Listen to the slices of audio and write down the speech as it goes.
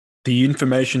The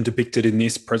information depicted in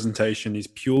this presentation is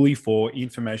purely for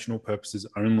informational purposes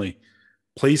only.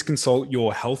 Please consult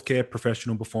your healthcare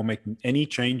professional before making any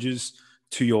changes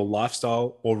to your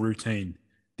lifestyle or routine.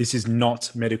 This is not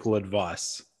medical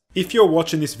advice. If you're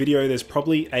watching this video, there's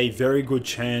probably a very good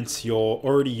chance you're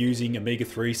already using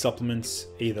omega-3 supplements,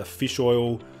 either fish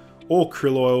oil or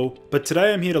krill oil. But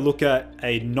today I'm here to look at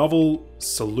a novel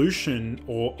solution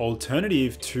or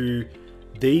alternative to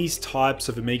these types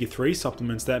of omega-3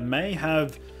 supplements that may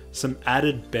have some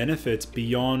added benefits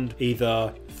beyond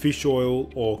either fish oil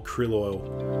or krill oil.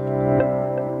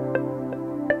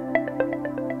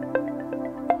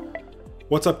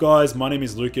 What's up guys, my name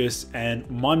is Lucas and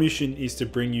my mission is to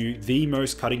bring you the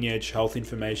most cutting edge health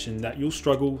information that you'll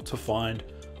struggle to find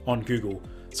on Google.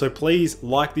 So please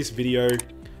like this video,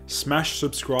 smash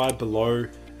subscribe below,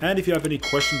 and if you have any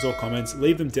questions or comments,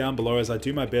 leave them down below as I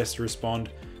do my best to respond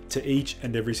to each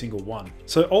and every single one.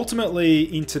 So ultimately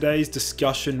in today's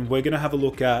discussion, we're gonna have a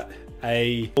look at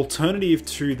an alternative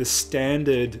to the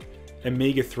standard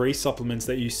omega-3 supplements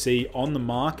that you see on the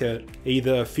market,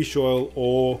 either fish oil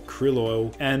or krill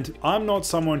oil. And I'm not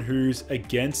someone who's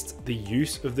against the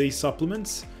use of these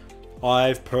supplements.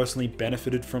 I've personally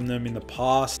benefited from them in the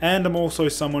past, and I'm also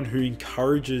someone who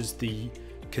encourages the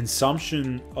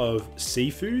consumption of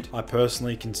seafood. I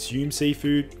personally consume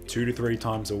seafood 2 to 3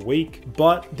 times a week,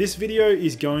 but this video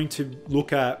is going to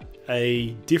look at a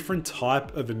different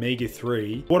type of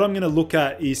omega-3. What I'm going to look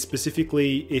at is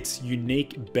specifically its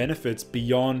unique benefits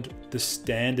beyond the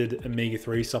standard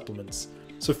omega-3 supplements.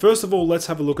 So first of all, let's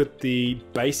have a look at the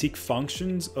basic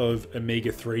functions of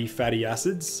omega-3 fatty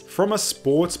acids. From a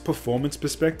sports performance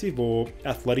perspective or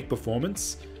athletic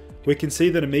performance, we can see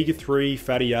that omega-3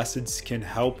 fatty acids can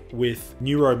help with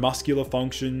neuromuscular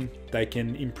function, they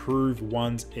can improve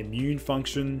one's immune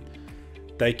function,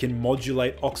 they can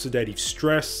modulate oxidative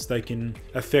stress, they can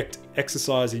affect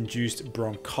exercise-induced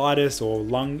bronchitis or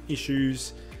lung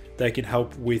issues, they can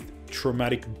help with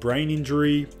traumatic brain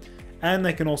injury, and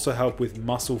they can also help with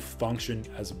muscle function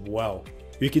as well.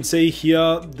 You can see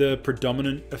here the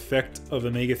predominant effect of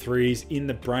omega-3s in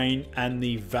the brain and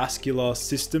the vascular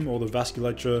system or the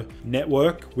vasculature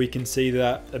network. We can see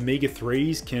that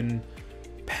omega-3s can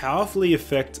powerfully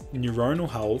affect neuronal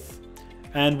health,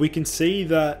 and we can see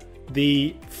that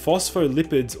the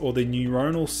phospholipids or the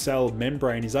neuronal cell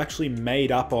membrane is actually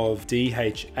made up of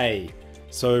DHA.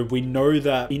 So we know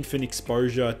that infant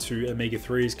exposure to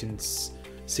omega-3s can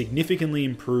significantly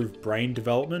improve brain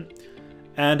development.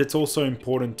 And it's also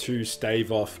important to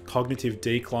stave off cognitive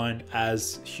decline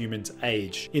as humans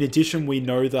age. In addition, we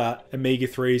know that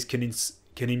omega-3s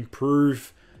can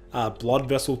improve blood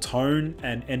vessel tone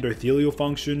and endothelial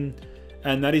function,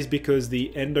 and that is because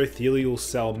the endothelial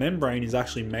cell membrane is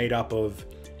actually made up of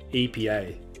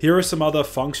EPA. Here are some other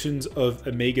functions of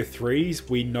omega-3s.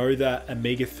 We know that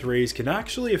omega-3s can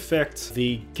actually affect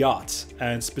the gut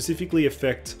and specifically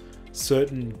affect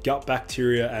certain gut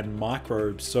bacteria and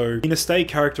microbes. So in a state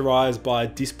characterized by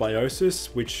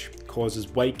dysbiosis, which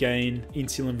causes weight gain,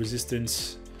 insulin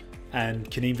resistance, and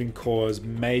can even cause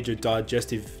major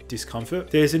digestive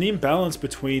discomfort, there's an imbalance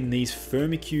between these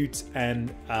firmicutes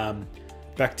and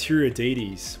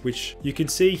Bacteroidetes, which you can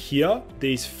see here,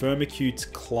 these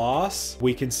firmicutes class,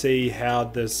 we can see how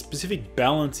the specific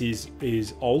balance is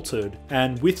altered.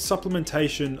 And with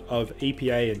supplementation of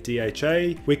EPA and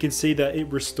DHA, we can see that it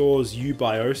restores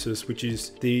eubiosis, which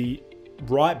is the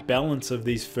right balance of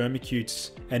these firmicutes,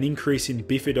 an increase in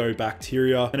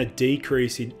bifidobacteria and a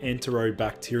decrease in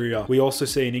enterobacteria. We also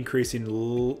see an increase in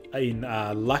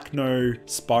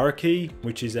lactospirochae,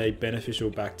 which is a beneficial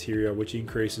bacteria which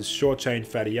increases short-chain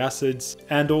fatty acids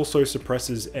and also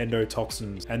suppresses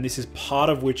endotoxins. And this is part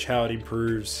of which how it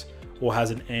improves or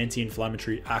has an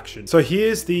anti-inflammatory action. So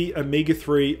here's the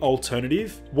omega-3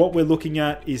 alternative. What we're looking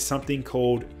at is something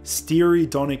called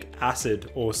stearidonic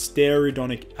acid or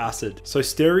stearidonic acid. So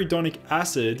stearidonic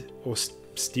acid or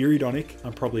Stearidonic,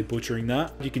 I'm probably butchering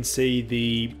that. You can see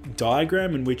the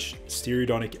diagram in which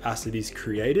stearidonic acid is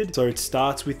created. So it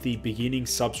starts with the beginning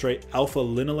substrate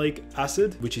α-linolenic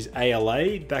acid, which is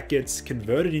ALA, that gets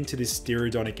converted into this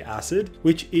stearidonic acid,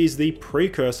 which is the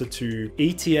precursor to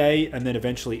ETA and then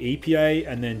eventually EPA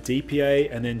and then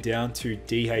DPA and then down to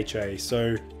DHA.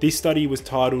 So this study was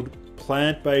titled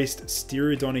Plant-based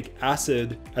stearidonic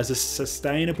acid as a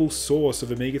sustainable source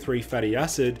of omega-3 fatty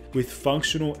acid with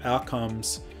functional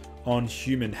outcomes on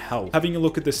human health. Having a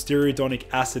look at the stearidonic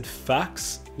acid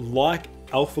facts, like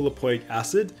alpha-lipoic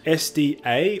acid,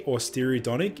 SDA or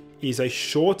stearidonic is a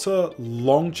shorter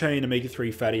long-chain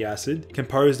omega-3 fatty acid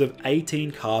composed of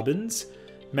 18 carbons,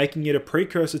 making it a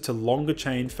precursor to longer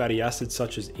chain fatty acids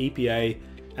such as EPA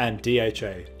and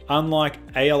DHA. Unlike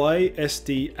ALA,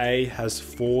 SDA has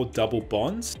 4 double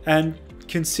bonds, and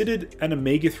considered an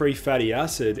omega-3 fatty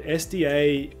acid,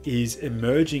 SDA is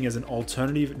emerging as an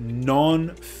alternative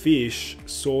non-fish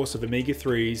source of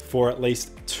omega-3s for at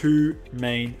least 2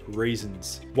 main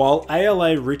reasons. While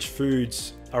ALA-rich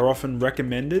foods are often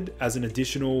recommended as an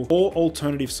additional or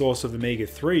alternative source of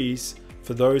omega-3s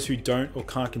for those who don't or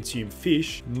can't consume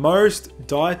fish, most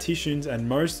dietitians and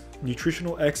most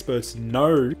nutritional experts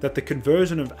know that the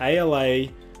conversion of ALA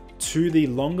to the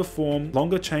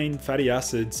longer chain fatty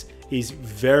acids is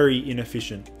very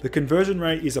inefficient. The conversion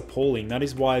rate is appalling. That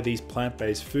is why these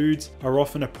plant-based foods are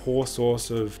often a poor source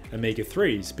of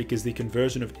omega-3s, because the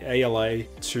conversion of ALA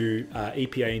to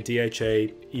EPA and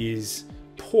DHA is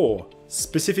poor.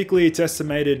 Specifically, it's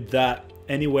estimated that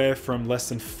anywhere from less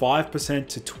than 5%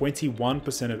 to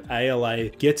 21% of ALA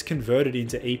gets converted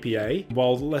into EPA,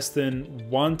 while less than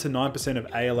 1 to 9% of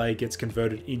ALA gets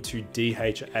converted into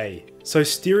DHA. So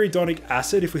stearidonic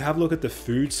acid, if we have a look at the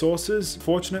food sources,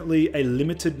 fortunately a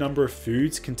limited number of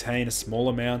foods contain a small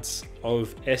amounts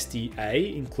of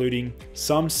SDA, including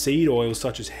some seed oils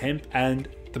such as hemp, and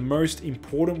the most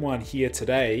important one here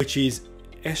today, which is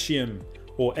echium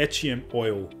or echium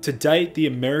oil. To date, the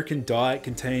American diet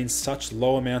contains such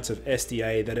low amounts of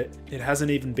SDA that it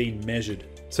hasn't even been measured.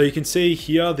 So you can see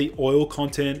here the oil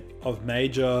content of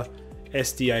major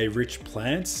SDA-rich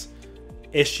plants: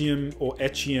 echium or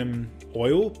echium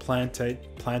oil,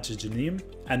 plantageneum,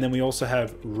 and then we also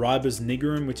have ribos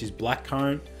nigerum, which is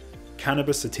blackcurrant,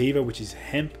 cannabis sativa, which is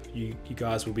hemp. You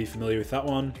guys will be familiar with that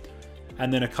one,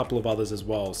 and then a couple of others as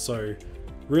well. So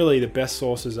really the best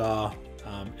sources are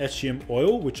echium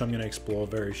oil, which I'm going to explore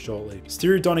very shortly.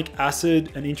 Stearidonic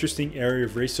acid, an interesting area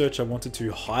of research I wanted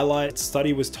to highlight. The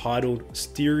study was titled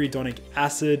Stearidonic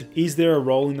Acid, Is There a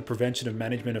Role in the Prevention of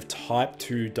Management of Type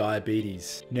 2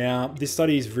 Diabetes? Now, this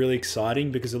study is really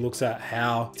exciting because it looks at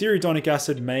how stearidonic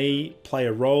acid may play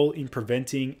a role in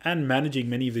preventing and managing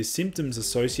many of the symptoms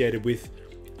associated with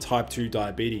type 2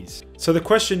 diabetes. So the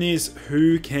question is,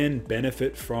 who can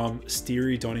benefit from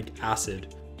stearidonic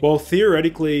acid? Well,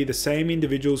 theoretically, the same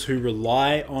individuals who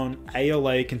rely on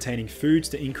ALA containing foods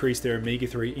to increase their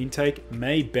omega-3 intake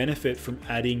may benefit from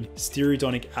adding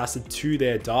stearidonic acid to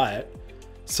their diet.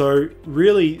 So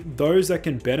really, those that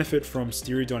can benefit from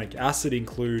stearidonic acid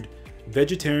include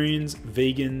vegetarians,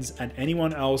 vegans, and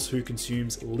anyone else who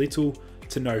consumes little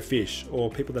to no fish,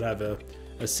 or people that have a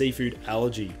seafood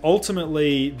allergy.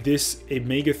 Ultimately, this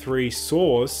omega-3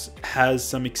 source has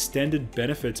some extended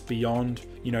benefits beyond,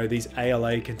 these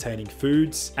ALA containing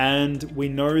foods. And we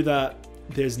know that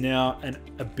there's now an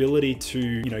ability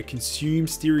to, consume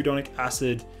stearidonic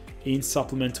acid in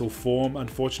supplemental form.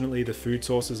 Unfortunately, the food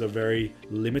sources are very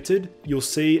limited. You'll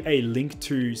see a link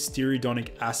to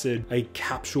stearidonic acid, a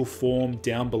capsule form,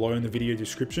 down below in the video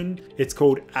description. It's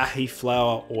called ahi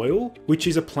flower oil, which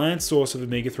is a plant source of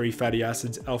omega-3 fatty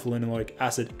acids, alpha-linolenic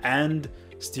acid, and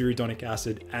stearidonic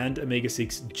acid, and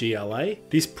omega-6 GLA.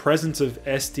 This presence of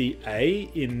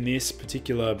SDA in this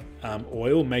particular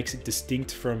oil makes it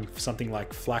distinct from something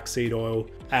like flaxseed oil,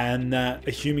 and that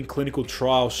a human clinical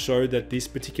trial showed that this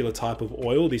particular type of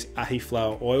oil, this ahi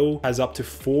flower oil, has up to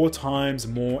 4 times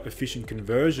more efficient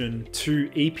conversion to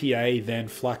EPA than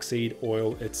flaxseed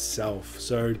oil itself.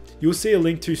 So you'll see a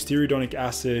link to stearidonic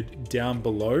acid down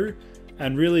below.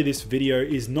 And really, this video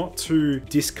is not to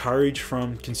discourage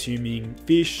from consuming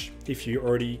fish if you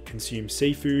already consume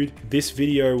seafood. This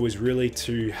video was really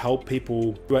to help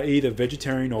people who are either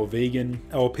vegetarian or vegan,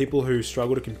 or people who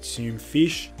struggle to consume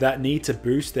fish that need to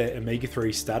boost their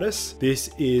omega-3 status. This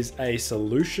is a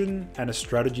solution and a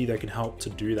strategy that can help to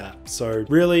do that. So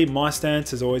really, my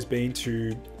stance has always been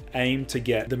to aim to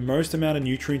get the most amount of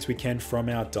nutrients we can from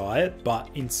our diet, but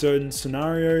in certain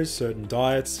scenarios, certain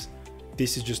diets,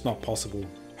 this is just not possible.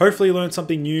 Hopefully you learned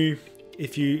something new.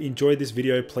 If you enjoyed this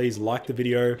video, please like the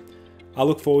video. I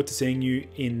look forward to seeing you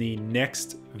in the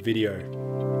next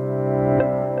video.